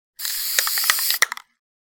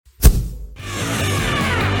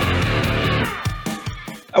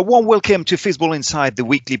A warm welcome to Fistball Inside, the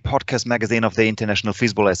weekly podcast magazine of the International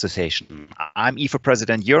Fistball Association. I'm IFA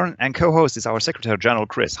President Jörn, and co-host is our Secretary General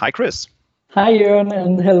Chris. Hi, Chris. Hi, Jörn,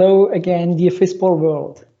 and hello again, dear Fistball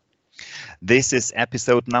world. This is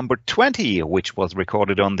episode number 20, which was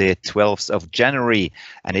recorded on the 12th of January,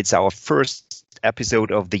 and it's our first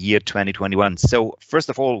episode of the year 2021. So first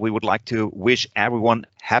of all, we would like to wish everyone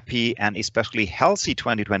happy and especially healthy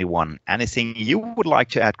 2021. Anything you would like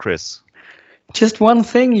to add, Chris? Just one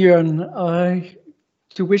thing, Jörn.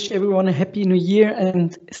 To wish everyone a happy new year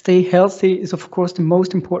and stay healthy is, of course, the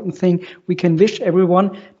most important thing we can wish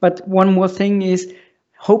everyone. But one more thing is,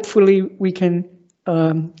 hopefully we can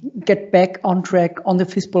get back on track on the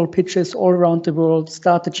fistball pitches all around the world,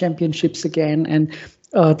 start the championships again, and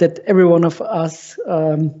that every one of us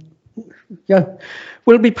will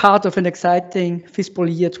be part of an exciting fistball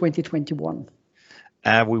year 2021.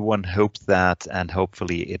 Everyone hopes that, and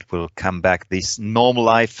hopefully it will come back this normal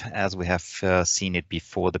life as we have seen it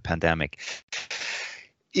before the pandemic.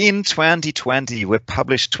 In 2020, we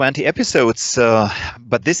published 20 episodes,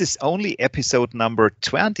 but this is only episode number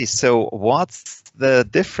 20. So what's the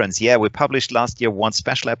difference? Yeah, we published last year one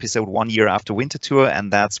special episode 1 year after Winter Tour,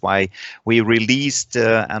 and that's why we released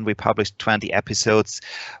and we published 20 episodes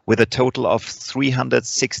with a total of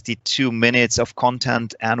 362 minutes of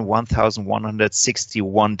content and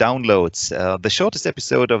 1,161 downloads. The shortest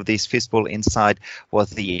episode of this Fistball Inside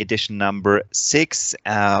was the edition number 6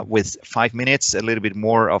 with 5 minutes, a little bit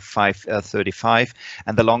more of 5:35,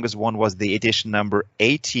 and the longest one was the edition number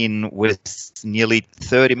 18 with nearly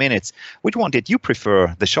 30 minutes. Which one did you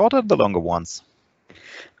prefer, the shorter or the longer ones?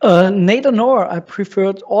 Neither nor. I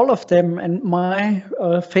preferred all of them, and my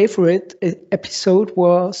favorite episode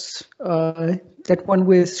was that one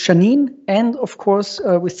with Janine and, of course,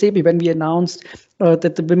 with Sebi when we announced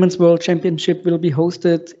that the Women's World Championship will be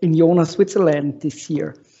hosted in Jona, Switzerland this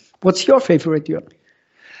year. What's your favorite, Jörn?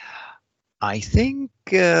 I think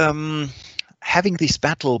having this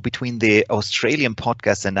battle between the Australian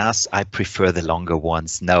podcast and us, I prefer the longer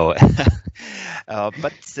ones. No,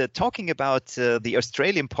 but talking about the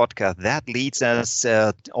Australian podcast, that leads us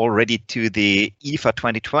already to the IFA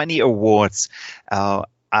 2020 awards.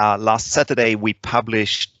 Last Saturday, we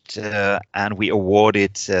published and we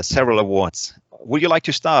awarded several awards. Would you like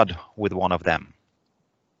to start with one of them?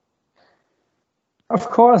 Of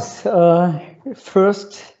course.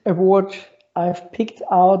 First award I've picked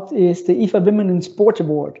out is the IFA Women in Sport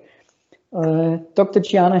Award. Dr.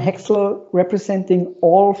 Gianna Hexel, representing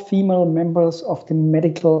all female members of the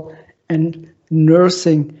medical and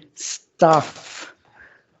nursing staff.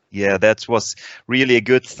 Yeah, that was really a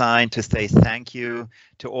good sign to say thank you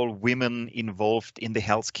to all women involved in the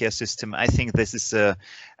healthcare system. I think this is a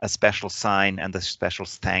special sign and a special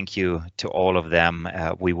thank you to all of them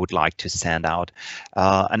we would like to send out.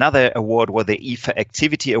 Another award was the IFA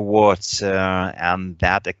Activity Awards, and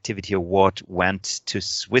that Activity Award went to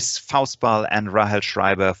Swiss Faustball and Rahel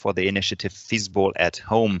Schreiber for the initiative Fistball at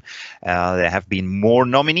Home. There have been more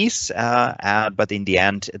nominees, but in the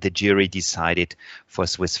end, the jury decided for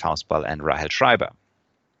Swiss Faustball and Rahel Schreiber.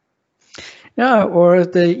 Yeah, or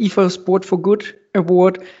the IFA Sport for Good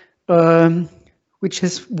Award, which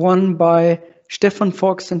is won by Stefan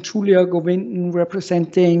Fox and Julia Govinden,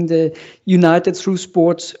 representing the United Through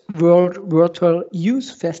Sports World Virtual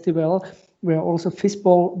Youth Festival, where also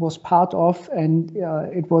Fistball was part of, and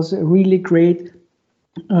it was a really great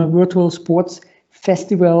virtual sports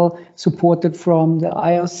festival supported from the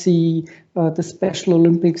IOC, the Special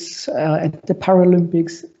Olympics, and the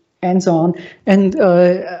Paralympics, and so on. And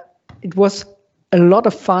it was a lot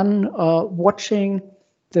of fun watching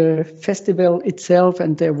the festival itself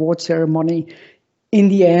and the award ceremony in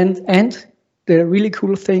the end. And the really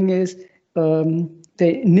cool thing is the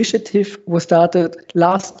initiative was started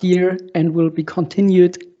last year and will be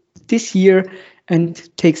continued this year and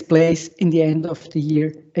takes place in the end of the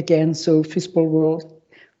year again. So Fistball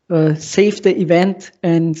will save the event,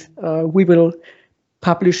 and we will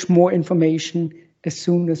publish more information as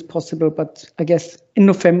soon as possible. But I guess in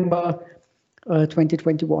November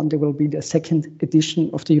 2021, there will be the second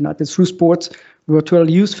edition of the United Through Sports Virtual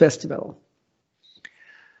Youth Festival.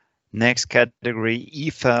 Next category,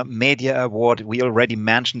 IFA Media Award. We already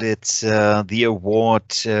mentioned it. The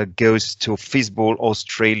award goes to Fistball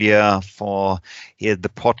Australia for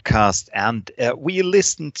the podcast. And we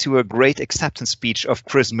listened to a great acceptance speech of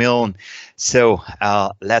Chris Milne. So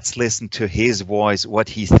let's listen to his voice, what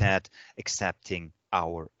he said accepting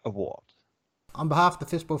our award. On behalf of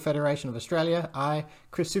the Fistball Federation of Australia, I,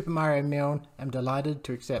 Chris Super Mario Milne, am delighted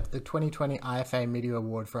to accept the 2020 IFA Media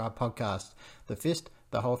Award for our podcast, the Fist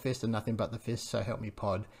the whole fist and nothing but the fist, so help me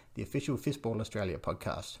pod, the official Fistball Australia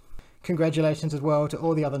podcast. Congratulations as well to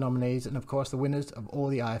all the other nominees and of course the winners of all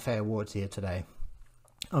the IFA awards here today.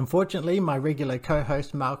 Unfortunately, my regular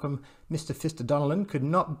co-host Malcolm, Mr. Fister Donnellan, could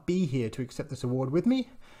not be here to accept this award with me,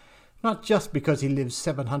 not just because he lives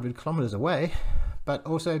 700 kilometres away, but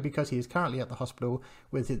also because he is currently at the hospital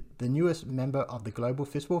with the newest member of the global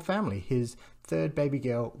Fistball family, his third baby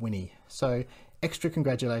girl, Winnie. So extra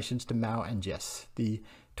congratulations to Mal and Jess. The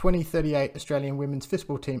 2038 Australian women's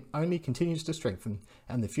Fistball team only continues to strengthen,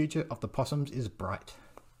 and the future of the Possums is bright.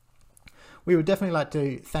 We would definitely like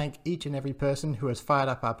to thank each and every person who has fired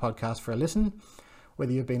up our podcast for a listen,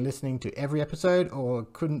 whether you've been listening to every episode or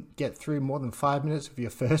couldn't get through more than 5 minutes of your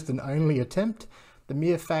first and only attempt. The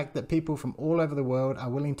mere fact that people from all over the world are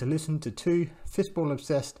willing to listen to two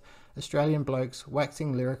fistball-obsessed Australian blokes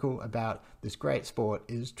waxing lyrical about this great sport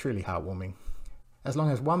is truly heartwarming. As long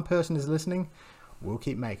as one person is listening, we'll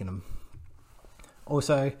keep making them.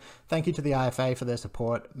 Also, thank you to the IFA for their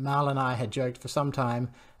support. Mal and I had joked for some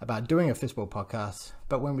time about doing a Fistball podcast,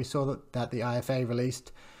 but when we saw that the IFA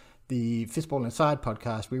released the Fistball Inside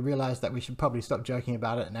podcast, we realised that we should probably stop joking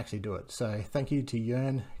about it and actually do it. So thank you to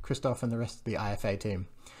Jörn, Christoph and the rest of the IFA team.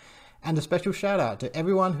 And a special shout out to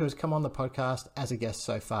everyone who has come on the podcast as a guest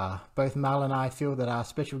so far. Both Mal and I feel that our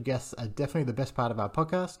special guests are definitely the best part of our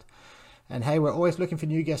podcast. And hey, we're always looking for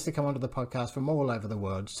new guests to come onto the podcast from all over the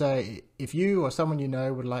world. So if you or someone you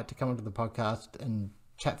know would like to come onto the podcast and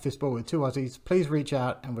chat Fistball with two Aussies, please reach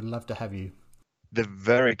out and we'd love to have you. The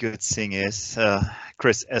very good thing is,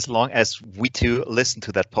 Chris, as long as we two listen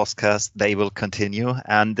to that podcast, they will continue.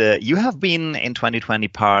 And you have been in 2020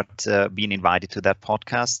 being invited to that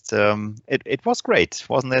podcast. It was great,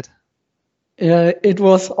 wasn't it? Yeah, it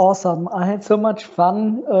was awesome. I had so much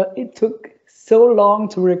fun. It took so long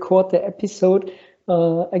to record the episode.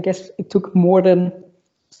 I guess it took more than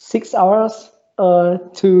 6 hours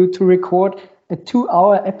to record a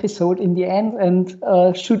 2-hour episode in the end, and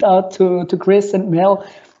shoot out to Chris and Mel.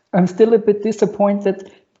 I'm still a bit disappointed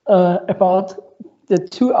about the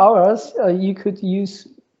 2 hours. You could use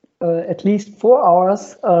at least 4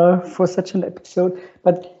 hours for such an episode.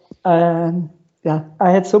 But yeah,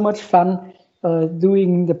 I had so much fun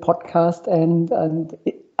doing the podcast, and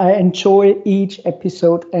I enjoy each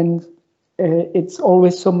episode, and it's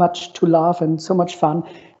always so much to laugh and so much fun.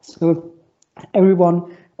 So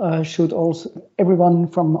everyone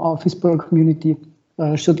from our Fistball community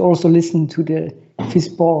should also listen to the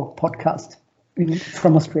Fistball podcast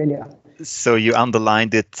from Australia. So you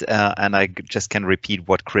underlined it, and I just can repeat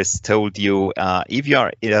what Chris told you. If you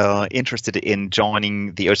are interested in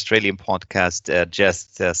joining the Australian podcast,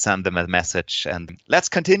 just send them a message. And let's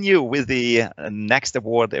continue with the next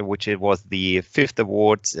award, which it was the fifth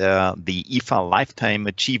award, the IFA Lifetime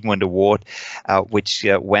Achievement Award, which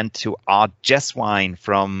went to Art Jeswine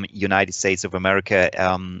from United States of America.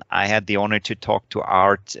 I had the honor to talk to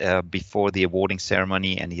Art before the awarding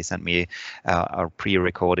ceremony, and he sent me a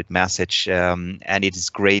pre-recorded message. And it is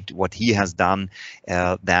great what he has done,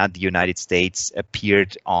 that the United States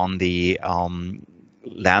appeared on the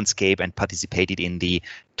landscape and participated in the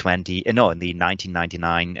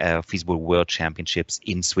 1999 Fistball World Championships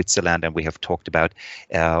in Switzerland, and we have talked about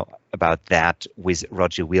that with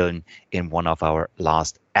Roger Willen in one of our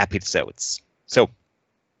last episodes. So,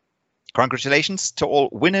 congratulations to all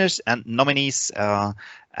winners and nominees,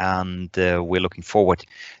 and we're looking forward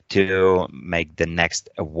to make the next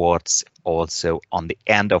awards also on the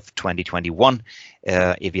end of 2021.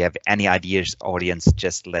 If you have any ideas, audience,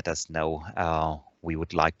 just let us know. We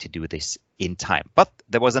would like to do this in time. But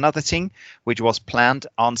there was another thing which was planned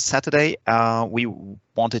on Saturday. We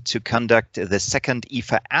wanted to conduct the second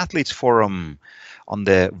IFA Athletes Forum on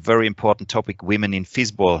the very important topic, women in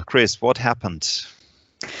Fistball. Chris, what happened?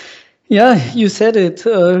 Yeah, you said it.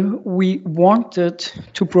 We wanted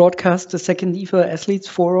to broadcast the second IFA Athletes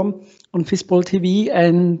Forum on Fistball TV,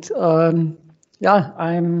 and yeah,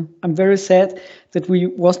 I'm very sad that we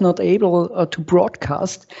was not able to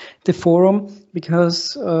broadcast the forum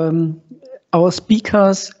because our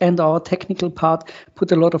speakers and our technical part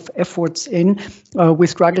put a lot of efforts in. We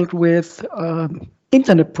struggled with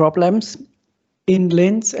internet problems in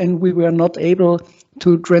Linz, and we were not able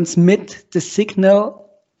to transmit the signal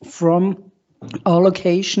from our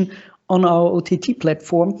location on our OTT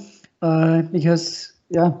platform because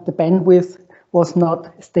the bandwidth was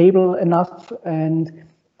not stable enough, and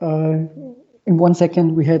in 1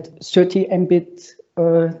 second we had 30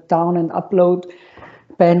 Mbit down and upload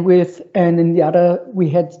bandwidth, and in the other we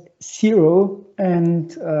had 0,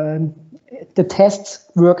 and the tests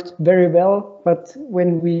worked very well, but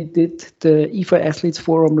when we did the IFA Athletes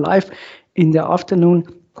Forum live, in the afternoon.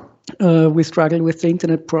 We struggled with the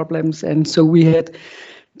internet problems, and so we had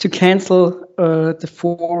to cancel the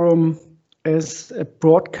forum as a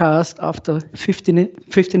broadcast after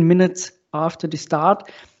 15 minutes after the start.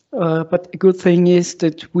 But a good thing is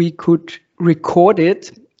that we could record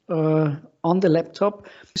it on the laptop,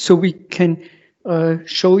 so we can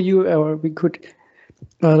show you, or we could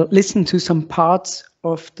listen to some parts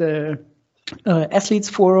of the athletes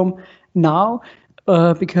forum now,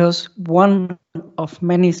 because one of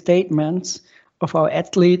many statements of our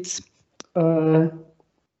athletes,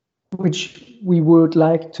 which we would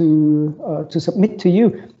like to submit to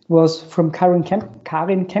you, was from Karin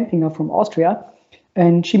Kempinger from Austria,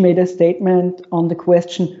 and she made a statement on the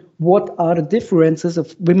question, what are the differences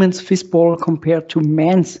of women's fistball compared to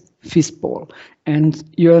men's fistball? And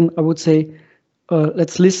Jörn, I would say,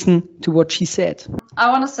 let's listen to what she said. I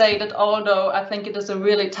want to say that although I think it is a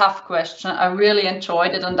really tough question, I really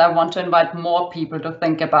enjoyed it, and I want to invite more people to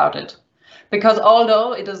think about it. Because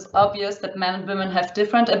although it is obvious that men and women have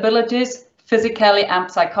different abilities, physically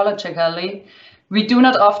and psychologically, we do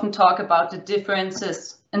not often talk about the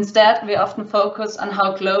differences. Instead, we often focus on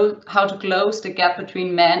how to close the gap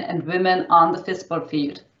between men and women on the fistball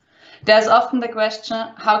field. There's often the question,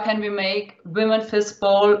 how can we make women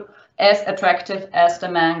fistball as attractive as the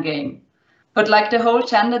man game? But like the whole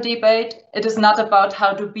gender debate, it is not about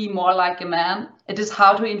how to be more like a man. It is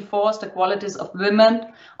how to enforce the qualities of women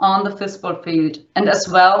on the fistball field, and as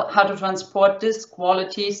well how to transport these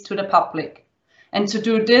qualities to the public. And to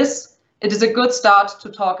do this, it is a good start to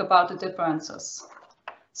talk about the differences.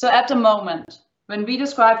 So at the moment, when we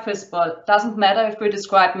describe fistball, it doesn't matter if we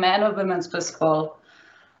describe men or women's fistball.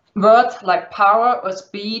 Words like power or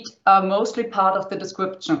speed are mostly part of the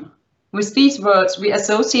description. With these words, we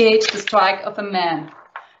associate the strike of a man.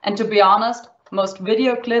 And to be honest, most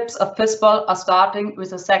video clips of fistball are starting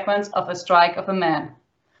with a sequence of a strike of a man.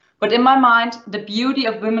 But in my mind, the beauty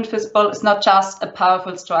of women's fistball is not just a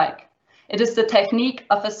powerful strike. It is the technique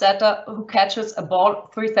of a setter who catches a ball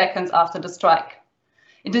 3 seconds after the strike.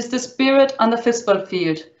 It is the spirit on the fistball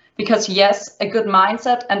field, because yes, a good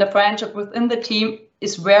mindset and a friendship within the team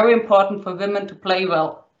is very important for women to play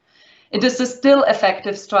well. It is a still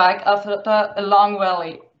effective strike after a long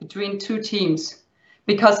rally between two teams,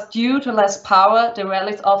 because due to less power, the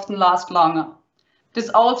rallies often last longer. This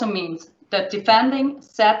also means that defending,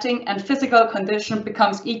 setting, and physical condition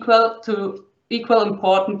becomes equal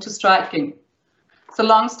important to striking. So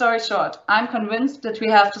long story short, I'm convinced that we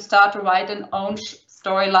have to start to write an own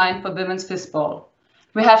storyline for women's fistball.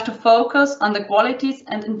 We have to focus on the qualities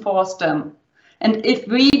and enforce them. And if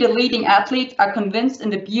we, the leading athletes, are convinced in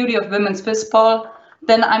the beauty of women's fistball,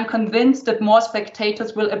 then I'm convinced that more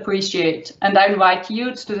spectators will appreciate. And I invite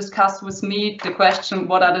you to discuss with me the question,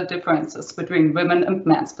 what are the differences between women and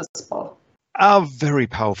men's fistball? A very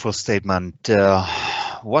powerful statement.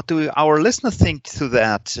 What do our listeners think to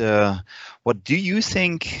that? What do you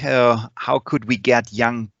think? How could we get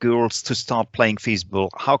young girls to start playing fistball?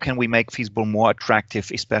 How can we make fistball more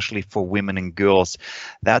attractive, especially for women and girls?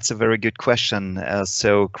 That's a very good question.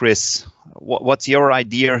 So, Chris, what's your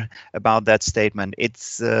idea about that statement?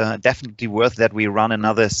 It's definitely worth that we run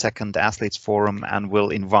another second athletes forum, and we'll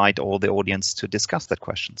invite all the audience to discuss that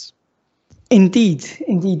questions. Indeed.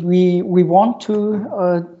 We want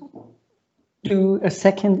to do a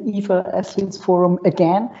second IFA Athletes Forum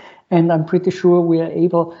again, and I'm pretty sure we are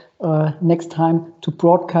able next time to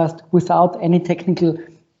broadcast without any technical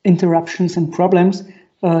interruptions and problems.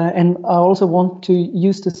 And I also want to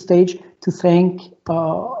use the stage to thank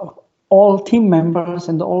all team members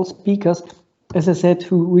and all speakers, as I said,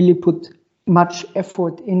 who really put much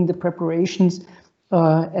effort in the preparations.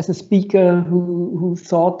 As a speaker who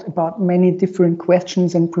thought about many different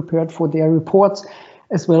questions and prepared for their reports,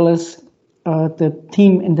 as well as the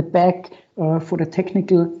team in the back for the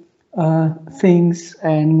technical things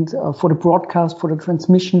and for the broadcast, for the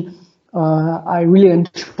transmission. I really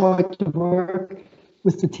enjoyed the work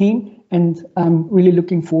with the team, and I'm really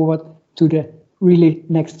looking forward to the really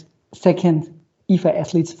next second IFA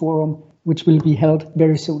Athletes Forum, which will be held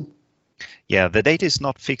very soon. Yeah, the date is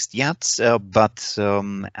not fixed yet, but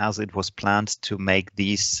as it was planned to make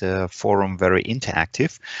this forum very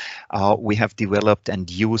interactive, we have developed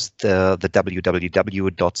and used the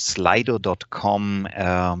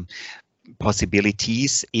www.slido.com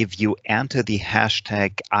possibilities. If you enter the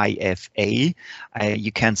hashtag IFA,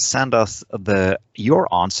 you can send us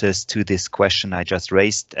your answers to this question I just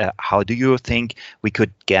raised. How do you think we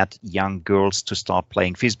could get young girls to start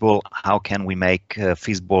playing Fistball? How can we make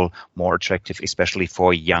Fistball more attractive, especially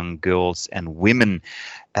for young girls and women?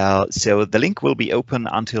 So the link will be open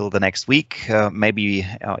until the next week, maybe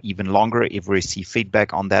even longer if we receive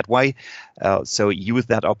feedback on that way. So use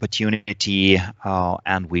that opportunity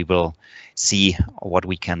and we will see what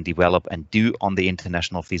we can develop and do on the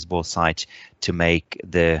international Fistball site to make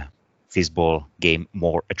the Fistball game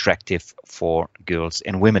more attractive for girls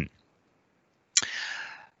and women.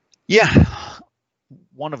 Yeah.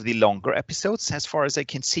 One of the longer episodes, as far as I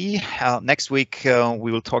can see. Next week,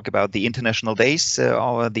 we will talk about the international days the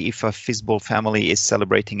IFA Fistball family is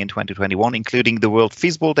celebrating in 2021, including the World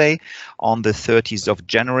Fistball Day on the 30th of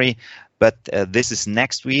January. But this is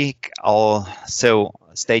next week, so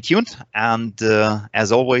stay tuned. And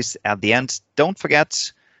as always, at the end, don't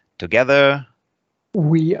forget, together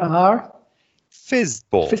we are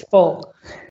Fistball. Fistball.